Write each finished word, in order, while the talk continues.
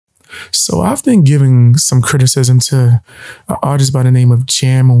So I've been giving some criticism to an artist by the name of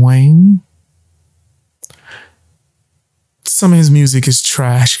JamWayne. Some of his music is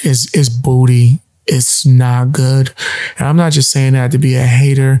trash, is booty, it's not good. And I'm not just saying that to be a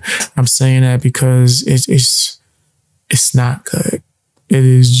hater. I'm saying that because it's not good. It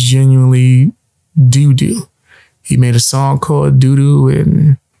is genuinely doo-doo. He made a song called Doo-Doo,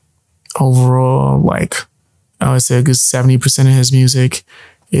 and overall, like, I would say a good 70% of his music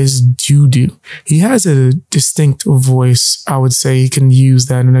is doo-doo. He has a distinct voice. I would say he can use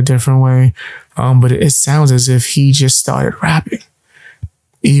that in a different way. But it sounds as if he just started rapping,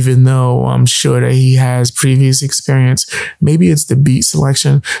 even though I'm sure that he has previous experience. Maybe it's the beat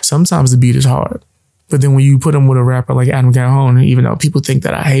selection. Sometimes the beat is hard. But then when you put him with a rapper like Adam Calhoun, even though people think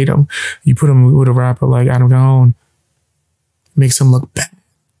that I hate him, you put him with a rapper like Adam Calhoun, makes him look bad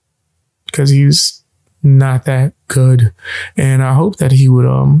because he's not that good. And I hope that he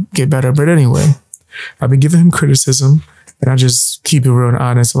would get better. But anyway, I've been giving him criticism, and I just keep it real and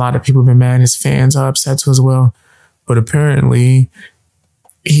honest. A lot of people have been mad. His fans are upset too as well. But apparently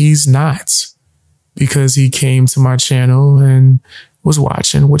he's not, because he came to my channel and was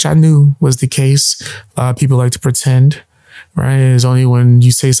watching, which I knew was the case. A lot of people like to pretend, right? It's only when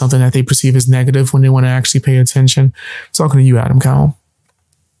you say something that they perceive as negative when they want to actually pay attention. I'm talking to you, Adam Calhoun.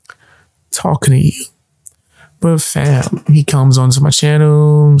 Talking to you. But fam, he comes onto my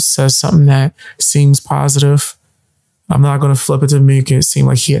channel, says something that seems positive. I'm not going to flip it to make it seem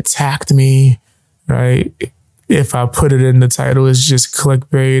like he attacked me, right? If I put it in the title, it's just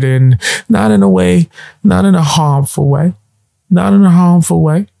clickbait, and not in a way, not in a harmful way. Not in a harmful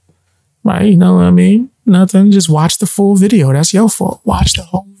way, right? You know what I mean? Nothing. Just watch the full video. That's your fault. Watch the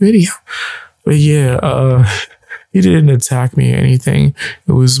whole video. But yeah, he didn't attack me or anything.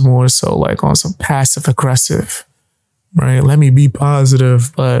 It was more so like on some passive aggressive, right? Let me be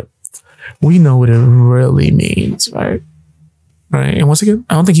positive, but we know what it really means, right? Right. And once again,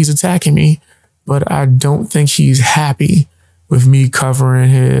 I don't think he's attacking me, but I don't think he's happy with me covering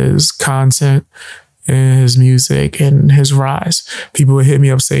his content and his music and his rise. People would hit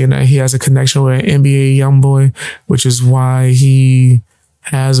me up saying that he has a connection with NBA YoungBoy, which is why he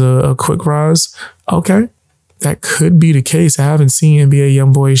has a quick rise. Okay, that could be the case. I haven't seen NBA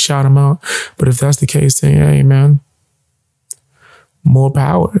YoungBoy shout him out, but if that's the case, then hey, man, more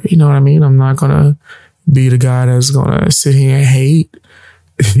power. You know what I mean? I'm not gonna be the guy that's gonna sit here and hate.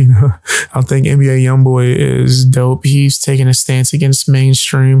 You know, I think NBA YoungBoy is dope. He's taking a stance against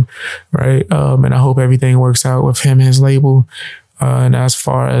mainstream, right? And I hope everything works out with him and his label. And as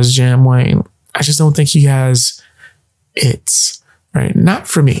far as JamWayne, I just don't think he has it, right? Not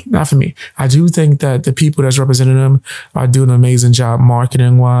for me, not for me. I do think that the people that's representing him are doing an amazing job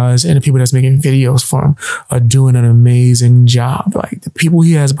marketing wise, and the people that's making videos for him are doing an amazing job. Like, the people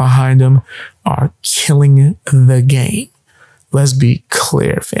he has behind him are killing the game. Let's be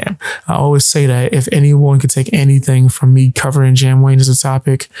clear, fam. I always say that if anyone could take anything from me covering JamWayne as a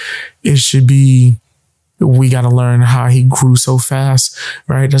topic, it should be, we got to learn how he grew so fast,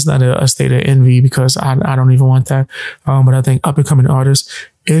 right? That's not a state of envy, because I don't even want that. But I think up and coming artists,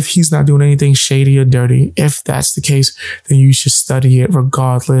 if he's not doing anything shady or dirty, if that's the case, then you should study it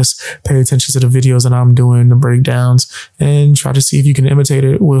regardless. Pay attention to the videos that I'm doing, the breakdowns, and try to see if you can imitate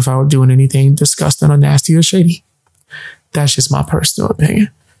it without doing anything disgusting or nasty or shady. That's just my personal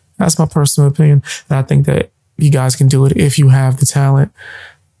opinion. That's my personal opinion. And I think that you guys can do it if you have the talent.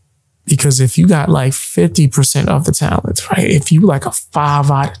 Because if you got like 50% of the talent, right? If you like a 5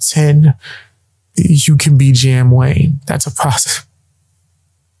 out of 10, you can be JamWayne. That's a positive.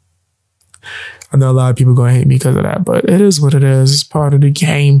 I know a lot of people going to hate me because of that, but it is what it is. It's part of the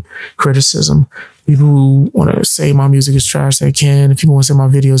game. Criticism. People who want to say my music is trash, they can. If people want to say my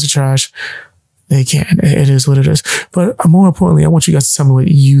videos are trash, they can. It is what it is. But more importantly, I want you guys to tell me what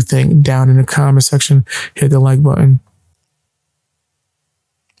you think down in the comment section. Hit the like button.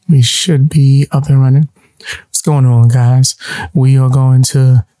 We should be up and running. What's going on, guys? We are going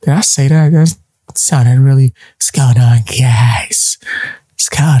to... Did I say that? That sounded really... What's going on, guys? What's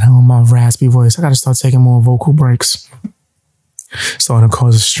going on with my raspy voice? I got to start taking more vocal breaks. Starting to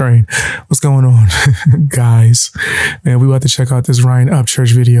cause a strain. What's going on, guys? Man, we about to check out this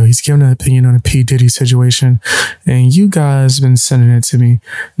Upchurch video. He's giving an opinion on the P. Diddy situation. And you guys been sending it to me,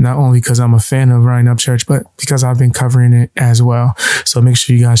 not only because I'm a fan of Upchurch, but because I've been covering it as well. So make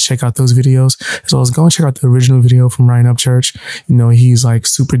sure you guys check out those videos, as well as go and check out the original video from Upchurch. You know, he's like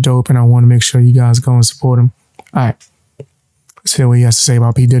super dope, and I want to make sure you guys go and support him. All right. Let's hear what he has to say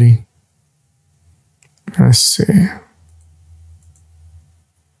about P. Diddy. Let's see.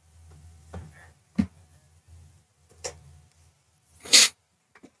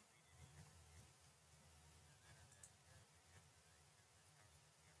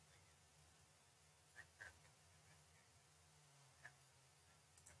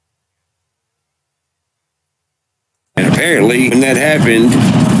 apparently, when that happened,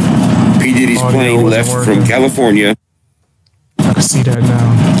 P. Diddy's plane left from California. I can see that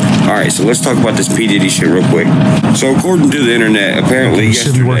now. All right, so let's talk about this P. Diddy shit real quick. So according to the internet, apparently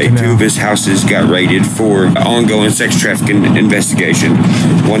yesterday, 2 of his houses got raided for ongoing sex trafficking investigation.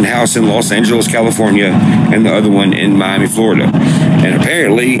 One house in Los Angeles, California, and the other one in Miami, Florida. And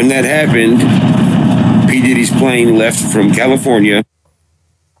apparently, when that happened, P. Diddy's plane left from California,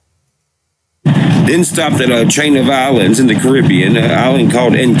 then stopped at a chain of islands in the Caribbean, an island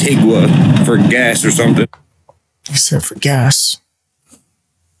called Antigua, for gas or something. He said for gas.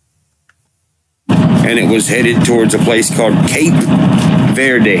 And it was headed towards a place called Cape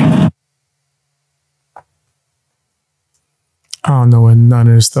Verde. I don't know what none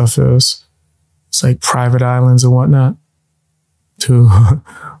of this stuff is. It's like private islands and whatnot.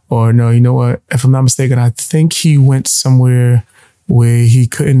 Or no, you know what? If I'm not mistaken, I think he went somewhere where he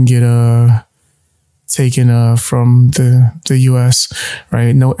couldn't get taken from the U.S.,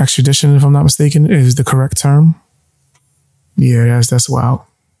 right? No extradition, if I'm not mistaken, is the correct term. Yeah, that's wild.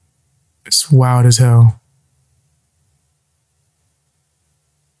 It's wild as hell.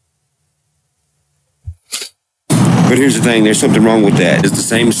 But here's the thing, there's something wrong with that. It's the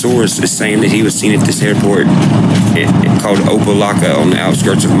same source is saying that he was seen at this airport called Opelika on the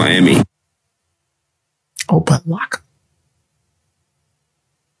outskirts of Miami. Opelika.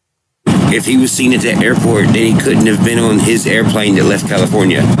 If he was seen at that airport, then he couldn't have been on his airplane that left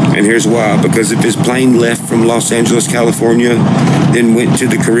California. And here's why. Because if his plane left from Los Angeles, California, then went to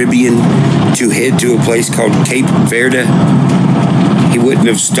the Caribbean to head to a place called Cape Verde, he wouldn't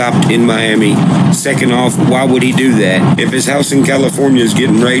have stopped in Miami. Second off, why would he do that? If his house in California is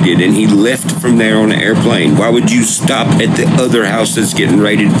getting raided and he left from there on an airplane, why would you stop at the other house that's getting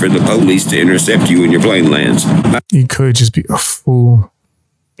raided for the police to intercept you when your plane lands? He could just be a fool.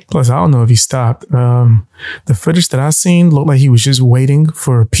 Plus, I don't know if he stopped. The footage that I seen looked like he was just waiting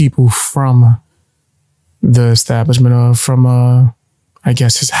for people from the establishment, from I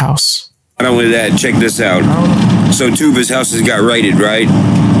guess his house. Not only that, check this out. So 2 of his houses got raided, right?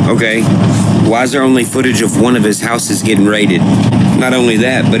 Okay. Why is there only footage of one of his houses getting raided? Not only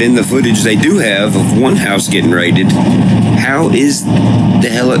that, but in the footage they do have of one house getting raided, how is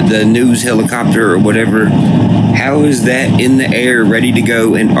the news helicopter or whatever, how is that in the air ready to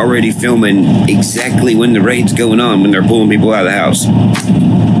go and already filming exactly when the raid's going on, when they're pulling people out of the house?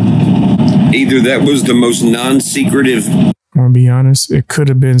 Either that was the most non-secretive... I'm gonna be honest, it could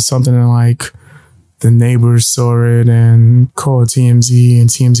have been something like the neighbors saw it and called TMZ and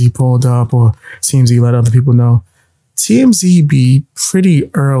TMZ pulled up, or TMZ let other people know. TMZ be pretty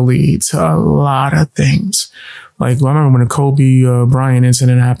early to a lot of things. Like, I remember when the Kobe Bryant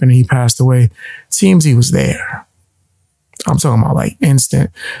incident happened and he passed away, TMZ was there. I'm talking about like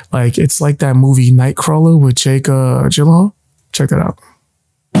instant. Like, it's like that movie Nightcrawler with Jake Gyllenhaal. Check that out.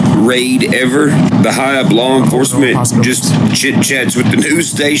 Raid ever. The high up law enforcement just chit chats with the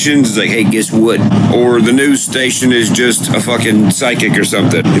news stations. It's like, hey, guess what? Or the news station is just a fucking psychic or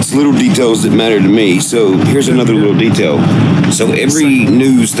something. It's little details that matter to me. So here's another little detail. So every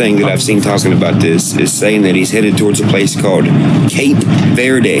news thing that I've seen talking about this is saying that he's headed towards a place called Cape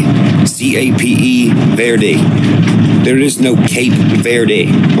Verde. C-A-P-E Verde. There is no Cape Verde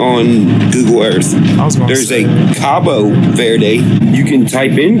on Google Earth. There's a Cabo Verde. You can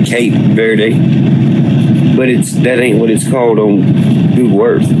type in Cape Verde, but that ain't what it's called on Google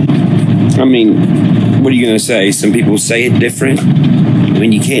Earth. I mean, what are you gonna say? Some people say it different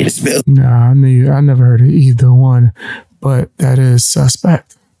when you can't spell. Nah, I never heard of either one, but that is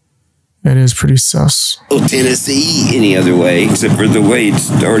suspect. That is pretty sus. Tennessee any other way, except for the way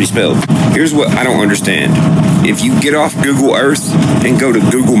it's already spelled. Here's what I don't understand. If you get off Google Earth and go to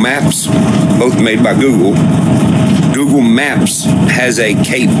Google Maps, both made by Google, Google Maps has a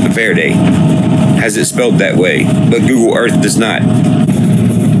Cape Verde, has it spelled that way, but Google Earth does not.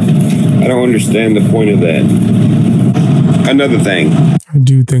 I don't understand the point of that. Another thing. I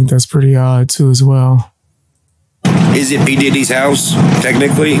do think that's pretty odd too as well. Is it P. Diddy's house?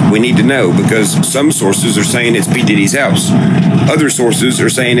 Technically, we need to know, because some sources are saying it's P. Diddy's house. Other sources are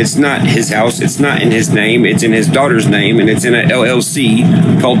saying it's not his house, it's not in his name, it's in his daughter's name, and it's in an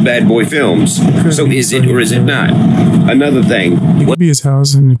LLC called Bad Boy Films. So is it or is it not? Another thing. It could be his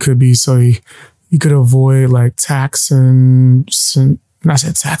house, and it could be so he could avoid like taxes,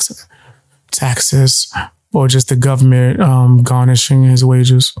 or just the government garnishing his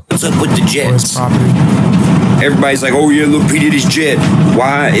wages. What's up with the jets? Or his property. Everybody's like, oh yeah, look, P. Diddy's jet.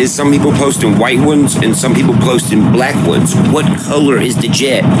 Why is some people posting white ones and some people posting black ones? What color is the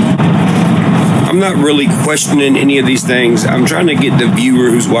jet? I'm not really questioning any of these things. I'm trying to get the viewer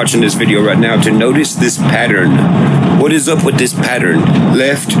who's watching this video right now to notice this pattern. What is up with this pattern?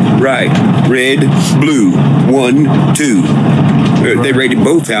 Left, right, red, blue, 1, 2. They raided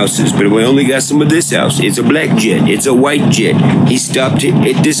both houses, but we only got some of this house. It's a black jet. It's a white jet. He stopped it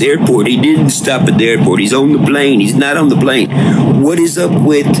at this airport. He didn't stop at the airport. He's on the plane. He's not on the plane. What is up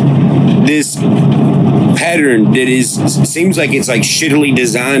with this pattern that seems like it's like shittily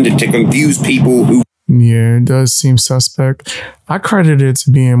designed to confuse people who... Yeah, it does seem suspect. I credit it to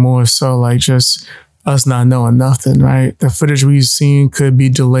being more so like just us not knowing nothing, right? The footage we've seen could be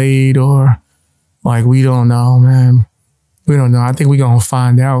delayed or like we don't know, man. We don't know. I think we're going to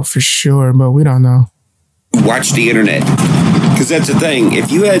find out for sure, but we don't know. Watch the internet. Because that's the thing.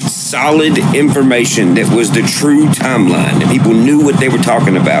 If you had solid information that was the true timeline and people knew what they were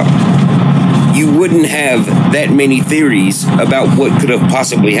talking about, you wouldn't have that many theories about what could have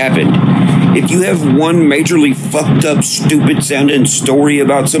possibly happened. If you have one majorly fucked up, stupid sounding story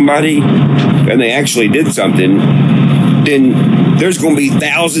about somebody and they actually did something, then there's going to be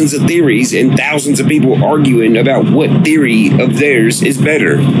thousands of theories and thousands of people arguing about what theory of theirs is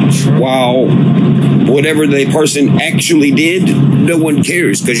better. While whatever the person actually did, no one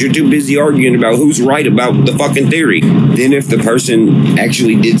cares because you're too busy arguing about who's right about the fucking theory. Then if the person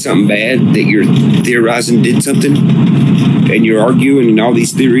actually did something bad that you're theorizing did something, and you're arguing and all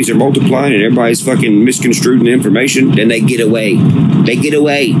these theories are multiplying and everybody's fucking misconstruing the information, then they get away. They get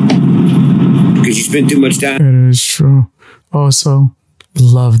away. Because you spend too much time. It is true. Also,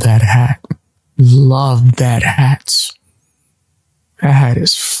 love that hat. Love that hat. That hat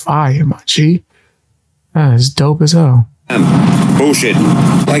is fire, my G. That is dope as hell. Bullshit.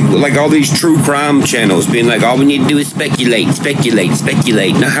 Like all these true crime channels being like, all we need to do is speculate.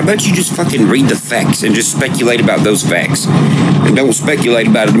 Now, how about you just fucking read the facts and just speculate about those facts? And don't speculate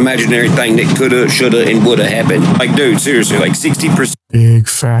about an imaginary thing that coulda, shoulda, and woulda happened. Like, dude, seriously, like 60%. Big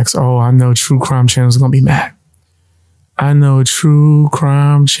facts. Oh, I know true crime channels gonna be mad. I know true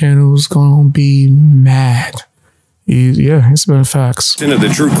crime channels gonna be mad. Yeah, it's been facts. Of the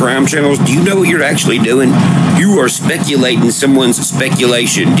true crime channels, do you know what you're actually doing? You are speculating someone's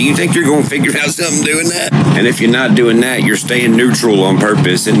speculation. Do you think you're going to figure out something doing that? And if you're not doing that, you're staying neutral on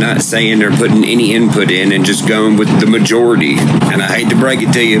purpose and not saying or putting any input in and just going with the majority. And I hate to break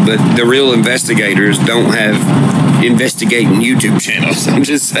it to you, but the real investigators don't have investigating YouTube channels. I'm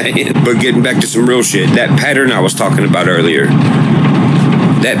just saying. But getting back to some real shit, that pattern I was talking about earlier,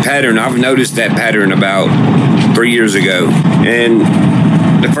 that pattern, I've noticed that pattern about 3 years ago. And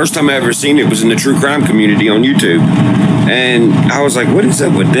the first time I ever seen it was in the true crime community on YouTube. And I was like, what is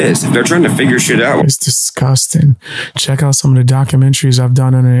up with this? They're trying to figure shit out. It's disgusting. Check out some of the documentaries I've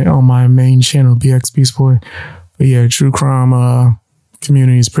done on my main channel, BXBeastBoy. But yeah, true crime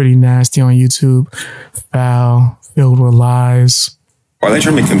community is pretty nasty on YouTube. Foul, filled with lies. Are they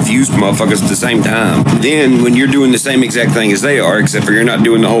trying to confuse motherfuckers at the same time? Then, when you're doing the same exact thing as they are, except for you're not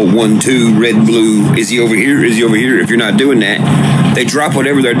doing the whole 1, 2, red, blue, is he over here, is he over here? If you're not doing that, they drop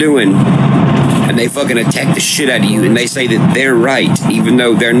whatever they're doing, and they fucking attack the shit out of you, and they say that they're right, even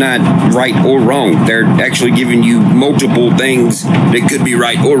though they're not right or wrong. They're actually giving you multiple things that could be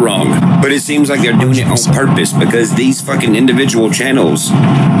right or wrong. But it seems like they're doing it on purpose, because these fucking individual channels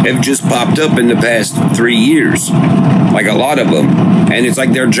have just popped up in the past 3 years. Like a lot of them. And it's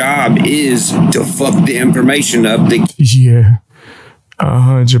like their job is to fuck the information up. Yeah,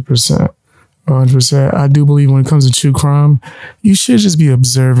 100%. 100%. I do believe when it comes to true crime, you should just be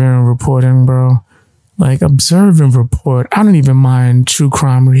observing and reporting, bro. Like, observe and report. I don't even mind true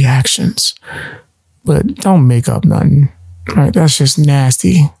crime reactions. But don't make up nothing. Right? That's just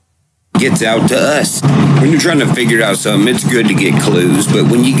nasty. Gets out to us. When you're trying to figure out something, it's good to get clues. But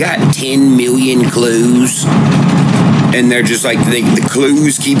when you got 10 million clues, and they're just like, the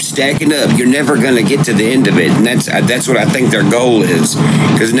clues keep stacking up, you're never going to get to the end of it. And that's what I think their goal is.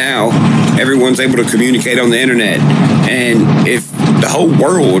 Because now, everyone's able to communicate on the internet. And if the whole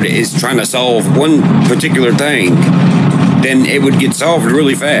world is trying to solve one particular thing, then it would get solved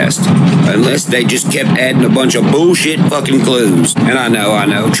really fast. Unless they just kept adding a bunch of bullshit fucking clues. And I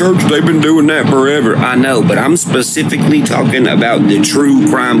know, church, they've been doing that forever. I know, but I'm specifically talking about the true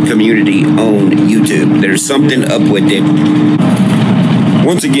crime community on YouTube. There's something up with it.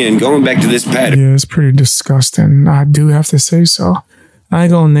 Once again, going back to this pattern. Yeah, it's pretty disgusting. I do have to say so. I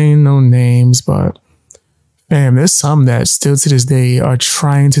ain't gonna name no names, but man, there's some that still to this day are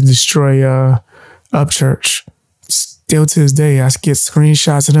trying to destroy Upchurch. Still to this day, I get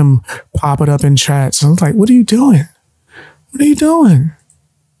screenshots of them popping up in chats. I'm like, what are you doing? What are you doing?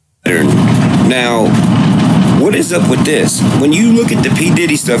 Now, what is up with this? When you look at the P.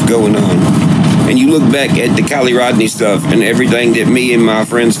 Diddy stuff going on, and you look back at the Kylie Rodney stuff and everything that me and my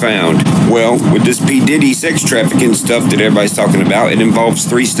friends found, well, with this P. Diddy sex trafficking stuff that everybody's talking about, it involves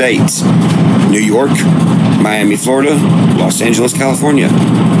 3 states. New York, Miami, Florida, Los Angeles, California.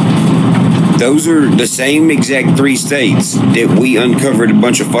 Those are the same exact 3 states that we uncovered a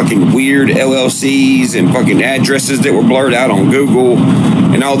bunch of fucking weird LLCs and fucking addresses that were blurred out on Google.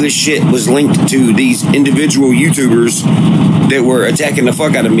 And all this shit was linked to these individual YouTubers that were attacking the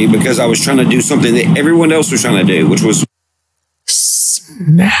fuck out of me because I was trying to do something that everyone else was trying to do, which was...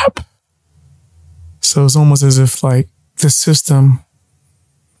 Snap. So it's almost as if like the system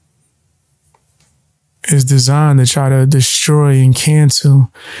is designed to try to destroy and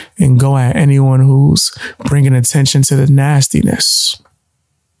cancel and go at anyone who's bringing attention to the nastiness.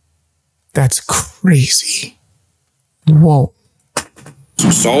 That's crazy. Whoa.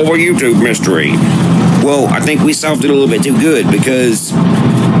 Solve a YouTube mystery. Well, I think we solved it a little bit too good because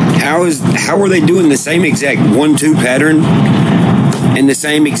how are they doing the same exact 1-2 pattern and the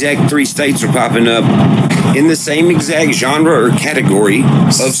same exact 3 states are popping up in the same exact genre or category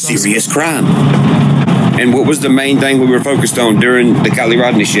of serious crime? And what was the main thing we were focused on during the Kylie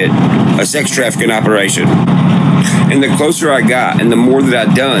Rodney shit? A sex trafficking operation. And the closer I got, and the more that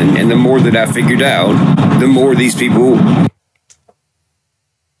I'd done, and the more that I figured out, the more these people...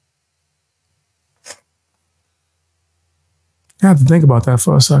 I have to think about that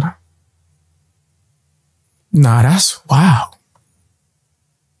for a second. Nah, that's wow.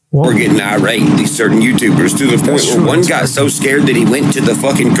 We're getting irate, these certain YouTubers, to the point where one got so scared that he went to the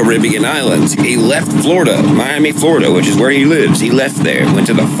fucking Caribbean islands. He left Florida, Miami, Florida, which is where he lives. He left there, went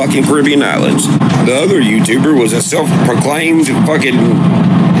to the fucking Caribbean islands. The other YouTuber was a self-proclaimed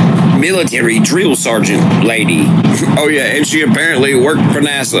fucking military drill sergeant lady. Oh yeah, and she apparently worked for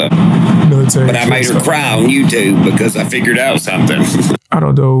NASA. But I made her cry on YouTube because I figured out something. I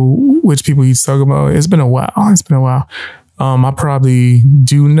don't know which people he's talking about. It's been a while. I probably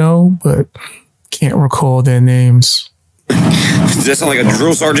do know, but can't recall their names. Does that sound like a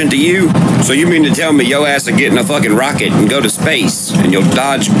drill sergeant to you? So you mean to tell me your ass will get in a fucking rocket and go to space and you'll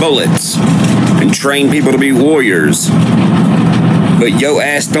dodge bullets and train people to be warriors? But your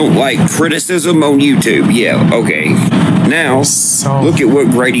ass don't like criticism on YouTube. Yeah, okay. Now, look at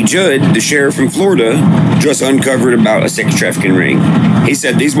what Grady Judd, the sheriff from Florida, just uncovered about a sex trafficking ring. He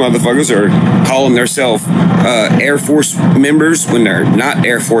said these motherfuckers are calling themselves Air Force members when they're not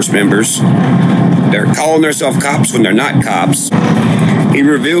Air Force members. They're calling themselves cops when they're not cops. He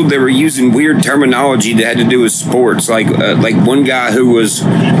revealed they were using weird terminology that had to do with sports. Like one guy who was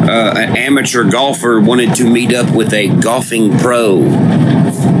an amateur golfer wanted to meet up with a golfing pro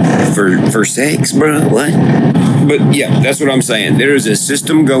for sex, bro. What? But yeah, that's what I'm saying. There is a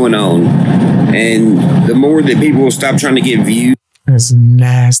system going on, and the more that people will stop trying to get views, it's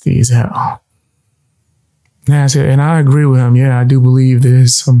nasty as hell. Nasty, and I agree with him. Yeah, I do believe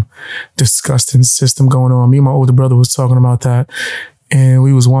there's some disgusting system going on. Me and my older brother was talking about that, and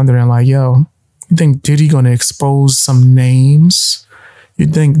we was wondering, like, yo, you think Diddy gonna expose some names? You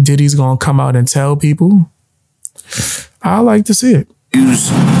think Diddy's gonna come out and tell people? I like to see it.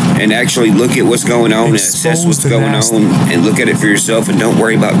 And actually look at what's going on and assess what's going on and look at it for yourself and don't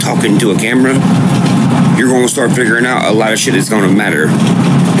worry about talking to a camera. You're going to start figuring out a lot of shit that's going to matter,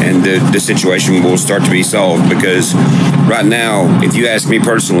 and the situation will start to be solved. Because right now, if you ask me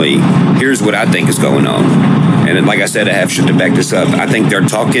personally, here's what I think is going on. And like I said, I have shit to back this up. I think they're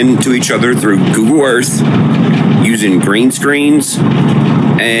talking to each other through Google Earth, using green screens,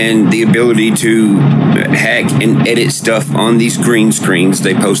 and the ability to hack and edit stuff on these green screens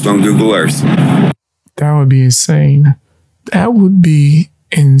they post on Google Earth. That would be insane. That would be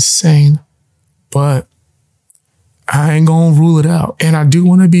insane. But I ain't gonna rule it out. And I do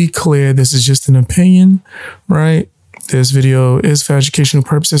want to be clear, this is just an opinion, right? This video is for educational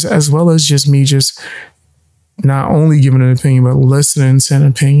purposes, as well as just me just not only giving an opinion, but listening to an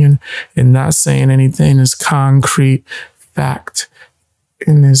opinion and not saying anything is concrete fact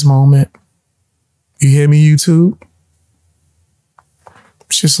in this moment. You hear me, YouTube?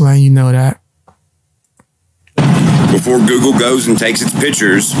 Just letting you know that. Before Google goes and takes its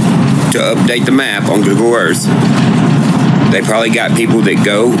pictures to update the map on Google Earth, they probably got people that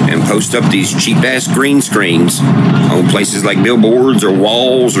go and post up these cheap-ass green screens on places like billboards or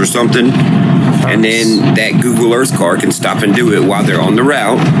walls or something, and then that Google Earth car can stop and do it while they're on the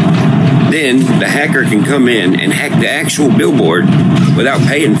route. Then the hacker can come in and hack the actual billboard without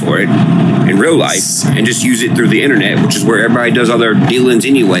paying for it in real life and just use it through the internet, which is where everybody does all their dealings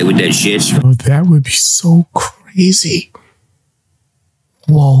anyway with that shit. Oh, that would be so crazy.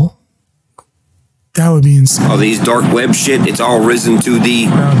 Whoa. That would be insane. All these dark web shit, it's all risen to the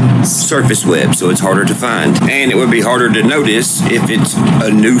surface web, so it's harder to find. And it would be harder to notice if it's a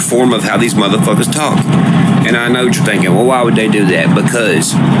new form of how these motherfuckers talk. And I know what you're thinking, well, why would they do that?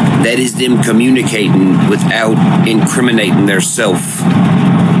 Because that is them communicating without incriminating their self.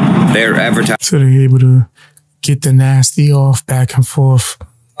 They're advertising. So they're able to get the nasty off back and forth.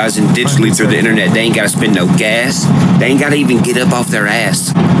 Digitally through the internet. They ain't got to spend no gas. They ain't got to even get up off their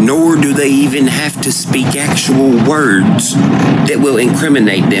ass. Nor do they even have to speak actual words that will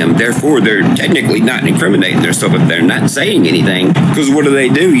incriminate them. Therefore, they're technically not incriminating themselves if they're not saying anything. Because what do they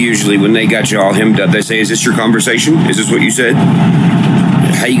do usually when they got you all hemmed up? They say, is this your conversation? Is this what you said?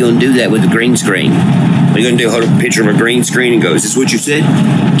 How you going to do that with a green screen? Are you going to hold a picture of a green screen and go, is this what you said?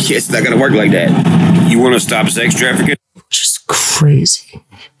 Yeah, it's not going to work like that. You want to stop sex trafficking? Just crazy.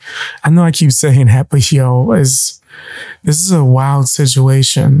 I know I keep saying that, but yo, this is a wild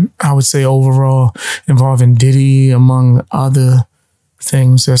situation, I would say overall, involving Diddy, among other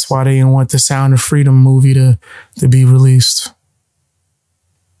things. That's why they didn't want the Sound of Freedom movie to be released.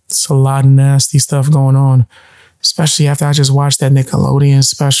 It's a lot of nasty stuff going on, especially after I just watched that Nickelodeon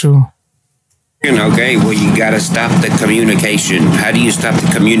special. Okay, well, you got to stop the communication. How do you stop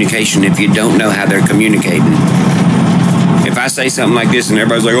the communication if you don't know how they're communicating? If I say something like this and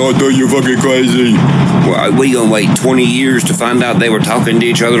everybody's like, oh, I thought you're fucking crazy. Well, we gonna wait 20 years to find out they were talking to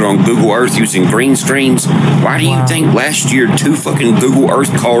each other on Google Earth using green screens? Why do you think last year 2 fucking Google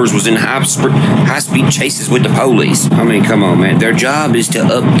Earth cars was in high-speed chases with the police? I mean, come on, man. Their job is to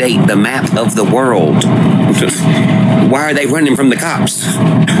update the map of the world. Why are they running from the cops?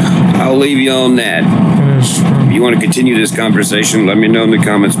 I'll leave you on that. If you want to continue this conversation, let me know in the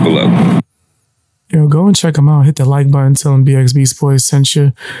comments below. Yo, go and check him out. Hit the like button. Tell him BXBeastBoy sent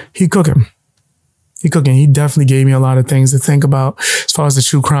you. He cooking. He cooking. He definitely gave me a lot of things to think about as far as the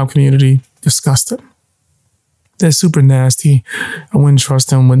true crime community. Disgusting. They're super nasty. I wouldn't trust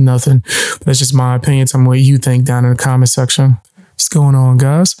them with nothing. But that's just my opinion. Tell me what you think down in the comment section. What's going on,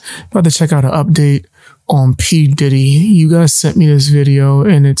 guys? About to check out an update on P. Diddy. You guys sent me this video,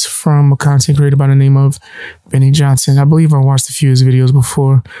 and it's from a content creator by the name of Benny Johnson. I believe I watched a few of his videos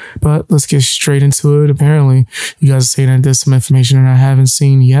before, but let's get straight into it. Apparently, you guys are saying that there's some information that I haven't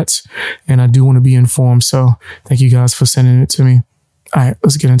seen yet, and I do want to be informed, so thank you guys for sending it to me. All right,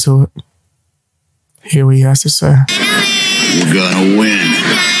 let's get into it. Hear what he has to say. We're gonna win.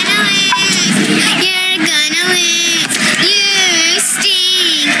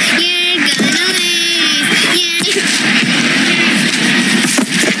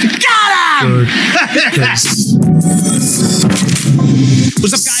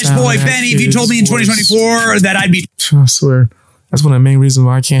 What's up, guys? Boy, Benny. If you told me in 2024 that I'd be... I swear, that's one of the main reasons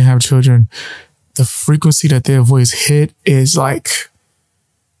why I can't have children. The frequency that their voice hit is like...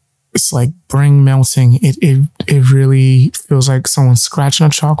 It's like brain melting. It really feels like someone's scratching a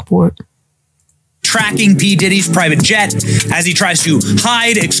chalkboard. Tracking P. Diddy's private jet as he tries to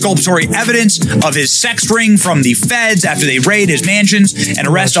hide exculpatory evidence of his sex ring from the feds after they raid his mansions and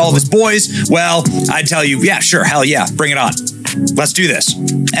arrest all of his boys. Well, I'd tell you, yeah, sure, hell yeah, bring it on. Let's do this.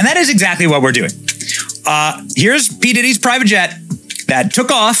 And that is exactly what we're doing. Here's P. Diddy's private jet that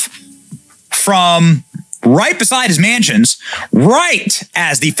took off from right beside his mansions, right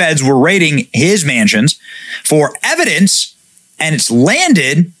as the feds were raiding his mansions for evidence, and it's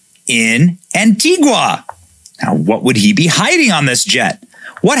landed in Antigua. Now, what would he be hiding on this jet?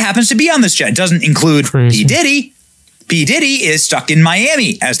 What happens to be on this jet? It doesn't include P. Diddy. P. Diddy is stuck in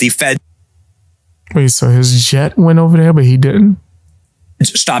Miami as the Fed. Wait, so his jet went over there, but he didn't?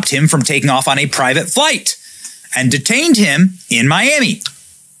 Stopped him from taking off on a private flight and detained him in Miami.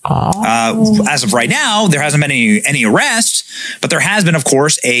 As of right now, there hasn't been any arrests, but there has been, of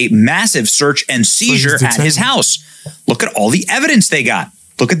course, a massive search and seizure at his house. Look at all the evidence they got.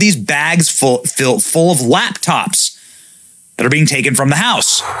 Look at these bags full of laptops that are being taken from the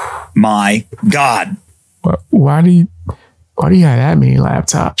house. My God. Why do you have that many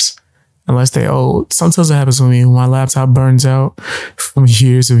laptops? Unless they old. Sometimes it happens with me. When my laptop burns out from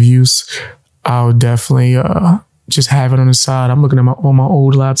years of use, I'll definitely just have it on the side. I'm looking at all my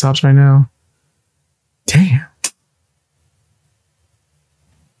old laptops right now. Damn.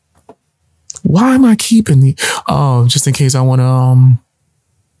 Why am I keeping the? Oh, just in case I want to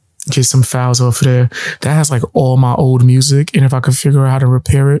get some files off of there. That has like all my old music, and if I could figure out how to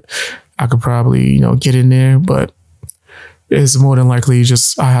repair it, I could probably, get in there. But it's more than likely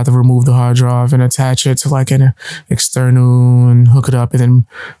just I have to remove the hard drive and attach it to like an external and hook it up and then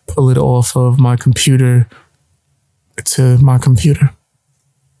pull it off of my computer to my computer.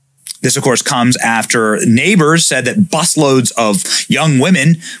 This, of course, comes after neighbors said that busloads of young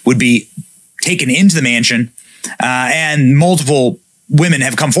women would be taken into the mansion, and multiple women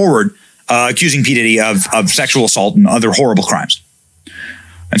have come forward accusing P. Diddy of sexual assault and other horrible crimes.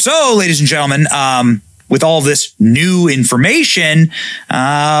 And so, ladies and gentlemen, with all this new information,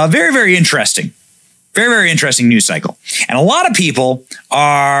 very, very interesting. Very, very interesting news cycle. And a lot of people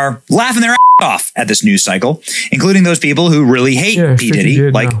are laughing their ass off at this news cycle, including those people who really hate P.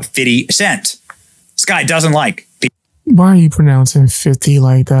 Diddy, like 50 Cent. This guy doesn't like P. Why are you pronouncing 50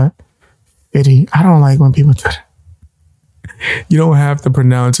 like that? 50. I don't like when people do that. You don't have to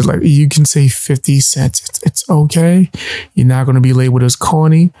pronounce it like, you can say 50 cents. It's okay. You're not going to be labeled as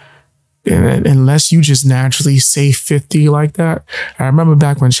corny. And unless you just naturally say 50 like that. I remember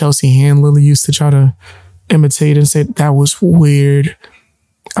back when Chelsea Handler used to try to imitate and say that was weird.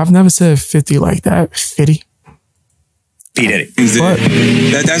 I've never said 50 like that. 50. P. Diddy.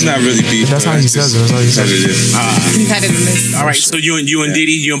 That's not really beef. That's how he says it. That's how he says it. All right, so you and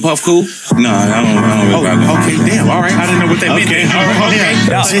Diddy, you and Puff cool? No, I don't really okay, damn. All right, I didn't know what that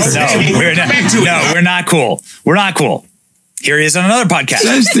meant. No, we're not cool. We're not cool. Here he is on another podcast.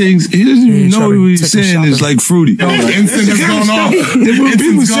 Says things, he doesn't even know what he's saying is like fruity. Instant is going on. When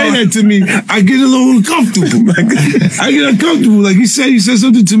people say that to me, I get a little uncomfortable. I get uncomfortable. Like he said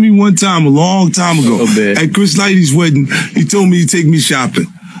something to me one time, a long time ago, at Chris Lighty's wedding. He told me to take me shopping.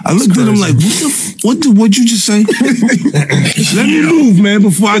 I looked at him like, what'd you just say? Let me move, man,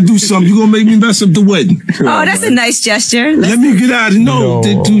 before I do something. You're gonna make me mess up the wedding. Oh, that's a nice gesture. Let me get out of here. No,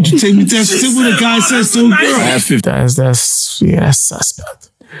 dude, you take me. That's what a guy says to a girl. That's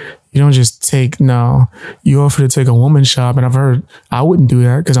suspect. You don't just take, you offer to take a woman shop, and I've heard, I wouldn't do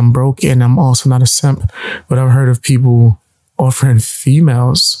that because I'm broke and I'm also not a simp, but I've heard of people offering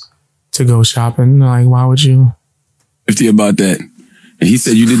females to go shopping. Like, why would you? 50 about that. And he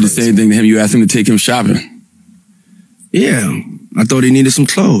said you did the same thing to him. You asked him to take him shopping. Yeah, I thought he needed some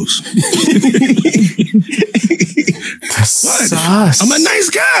clothes. I'm a nice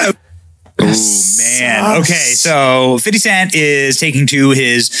guy. Oh, man. Okay, so 50 Cent is taking to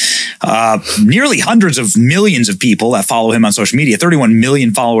his nearly hundreds of millions of people that follow him on social media, 31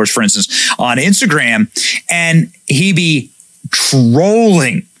 million followers, for instance, on Instagram, and he be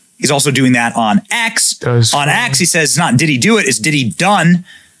trolling. He's also doing that on X. On X, he says it's not Diddy do it, it's Diddy done.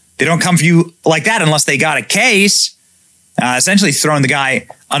 They don't come for you like that unless they got a case. Essentially throwing the guy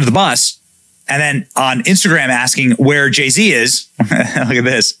under the bus. And then on Instagram asking where Jay-Z is. Look at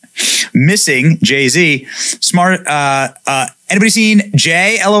this. Missing Jay-Z. Smart. Anybody seen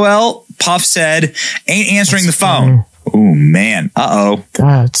Jay? LOL. Puff said, ain't answering the phone. Oh, man. Uh-oh.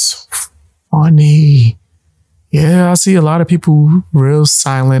 That's funny. Yeah, I see a lot of people real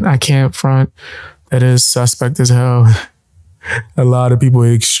silent. I can't front. That is suspect as hell. A lot of people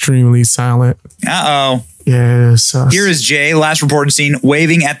are extremely silent. Uh-oh. Yeah, here is Jay, last reported seen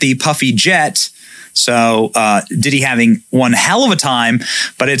waving at the puffy jet. So Diddy having one hell of a time,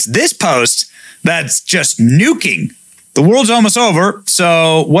 but it's this post that's just nuking. The world's almost over,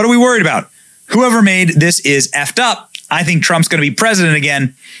 so what are we worried about? Whoever made this is effed up. I think Trump's going to be president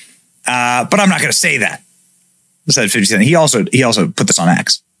again, but I'm not going to say that. Said 50 Cent. He also put this on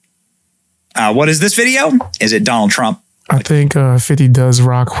X. What is this video? Is it Donald Trump? I think 50 does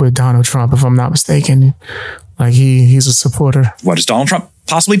rock with Donald Trump, if I'm not mistaken. Like he's a supporter. What is Donald Trump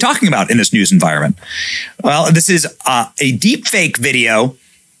possibly talking about in this news environment? Well, this is a deep fake video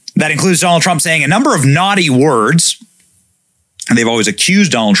that includes Donald Trump saying a number of naughty words. And they've always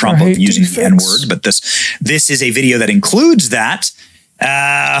accused Donald Trump of using the N-word, but this is a video that includes that.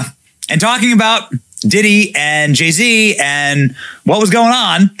 And talking about Diddy and Jay-Z and what was going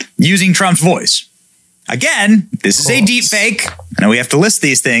on using Trump's voice. Again, this is a deep fake. I know we have to list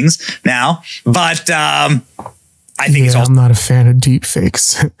these things now, but I think it's also... I'm not a fan of deep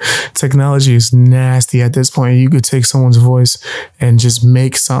fakes. Technology is nasty at this point. You could take someone's voice and just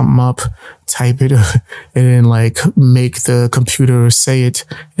make something up, type it, and then like make the computer say it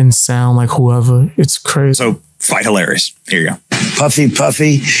and sound like whoever. It's crazy. So fight hilarious. Here you go.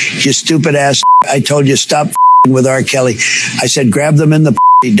 Puffy, you stupid ass. I told you stop with R. Kelly. I said grab them in the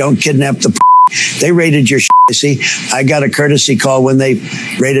don't kidnap the They raided your see. I got a courtesy call when they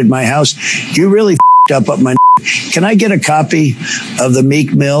raided my house. You really up my Can I get a copy of the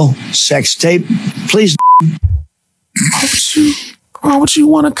Meek Mill sex tape? Please. Why would you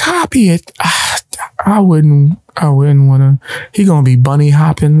want to copy it? I wouldn't want to. He gonna be bunny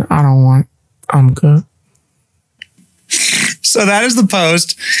hopping. I'm good. So that is the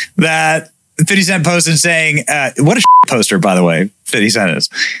post that 50 Cent posted saying, what a poster, by the way, 50 Cent is.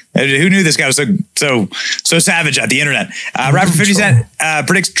 Who knew this guy was so savage at the internet? Rapper 50 Cent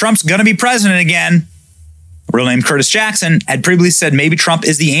predicts Trump's going to be president again. Real name Curtis Jackson had previously said maybe Trump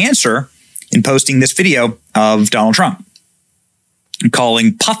is the answer. in posting this video of Donald Trump,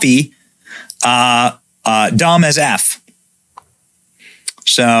 calling Puffy dumb as F.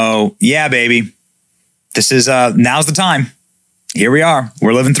 So, yeah, baby. This is, now's the time. Here we are.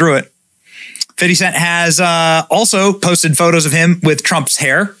 We're living through it. 50 Cent has also posted photos of him with Trump's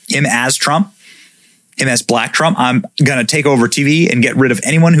hair, him as Trump, him as Black Trump. I'm going to take over TV and get rid of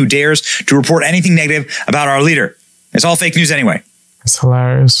anyone who dares to report anything negative about our leader. It's all fake news anyway. It's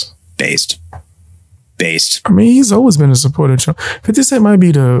hilarious. Based. I mean, he's always been a supporter of Trump. 50 Cent might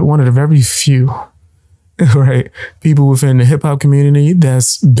be one of the very few, right, people within the hip hop community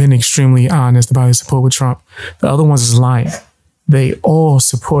that's been extremely honest about his support with Trump. The other ones is lying. They all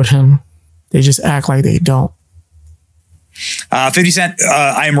support him. They just act like they don't. 50 Cent,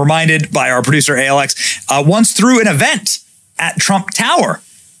 I am reminded by our producer ALX, once threw an event at Trump Tower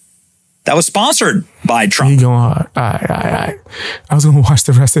that was sponsored by Trump. He going hard. All right. I was going to watch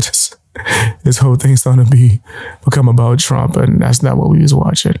the rest of this. This whole thing's starting to become about Trump, and that's not what we was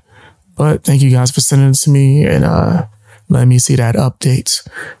watching. But thank you guys for sending it to me and letting me see that update.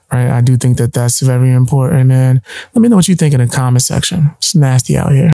 Right, I do think that that's very important, and let me know what you think in the comment section. It's nasty out here.